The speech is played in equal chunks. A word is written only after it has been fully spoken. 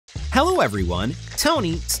Hello everyone!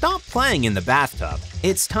 Tony, stop playing in the bathtub.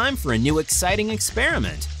 It's time for a new exciting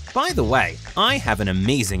experiment. By the way, I have an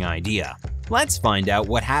amazing idea. Let's find out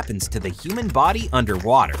what happens to the human body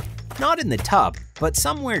underwater. Not in the tub, but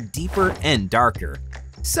somewhere deeper and darker.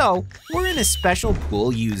 So, we're in a special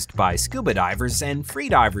pool used by scuba divers and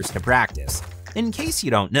freedivers to practice. In case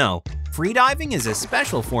you don't know, freediving is a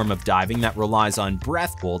special form of diving that relies on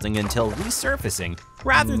breath holding until resurfacing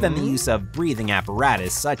rather than the use of breathing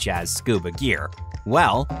apparatus such as scuba gear.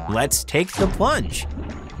 Well, let's take the plunge.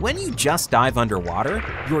 When you just dive underwater,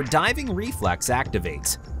 your diving reflex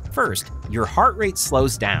activates. First, your heart rate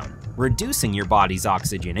slows down, reducing your body's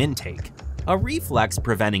oxygen intake. A reflex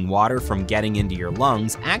preventing water from getting into your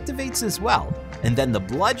lungs activates as well, and then the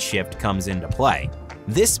blood shift comes into play.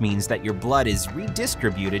 This means that your blood is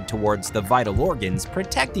redistributed towards the vital organs,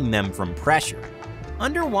 protecting them from pressure.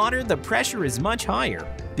 Underwater, the pressure is much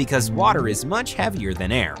higher because water is much heavier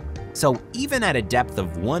than air. So even at a depth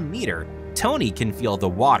of 1 meter, Tony can feel the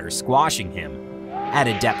water squashing him. At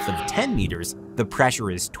a depth of 10 meters, the pressure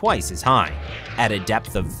is twice as high. At a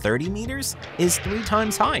depth of 30 meters, is 3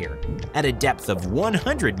 times higher. At a depth of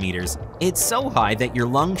 100 meters, it's so high that your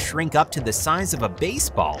lungs shrink up to the size of a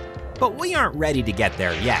baseball. But we aren't ready to get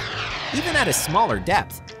there yet. Even at a smaller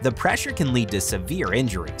depth, the pressure can lead to severe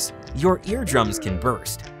injuries. Your eardrums can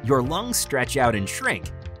burst, your lungs stretch out and shrink,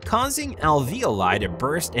 causing alveoli to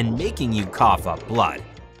burst and making you cough up blood.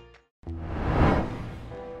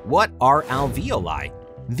 What are alveoli?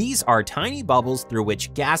 These are tiny bubbles through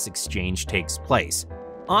which gas exchange takes place.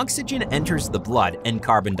 Oxygen enters the blood and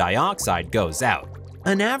carbon dioxide goes out.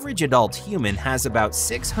 An average adult human has about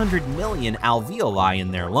 600 million alveoli in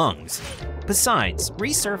their lungs. Besides,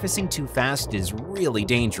 resurfacing too fast is really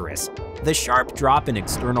dangerous. The sharp drop in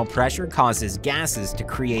external pressure causes gases to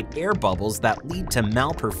create air bubbles that lead to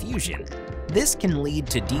malperfusion. This can lead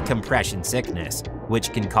to decompression sickness,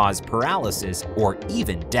 which can cause paralysis or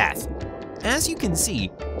even death. As you can see,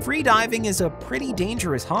 freediving is a pretty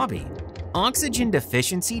dangerous hobby. Oxygen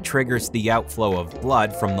deficiency triggers the outflow of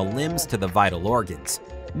blood from the limbs to the vital organs.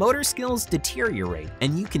 Motor skills deteriorate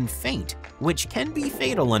and you can faint, which can be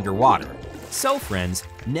fatal underwater. So friends,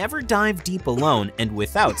 never dive deep alone and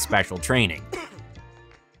without special training.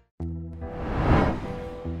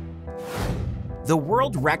 The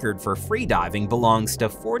world record for freediving belongs to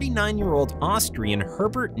 49-year-old Austrian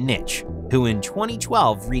Herbert Nitsch, who in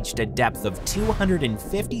 2012 reached a depth of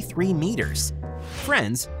 253 meters.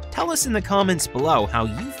 Friends, tell us in the comments below how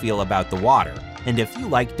you feel about the water and if you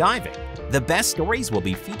like diving. The best stories will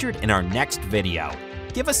be featured in our next video.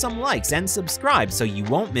 Give us some likes and subscribe so you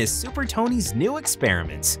won't miss Super Tony's new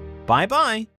experiments. Bye-bye!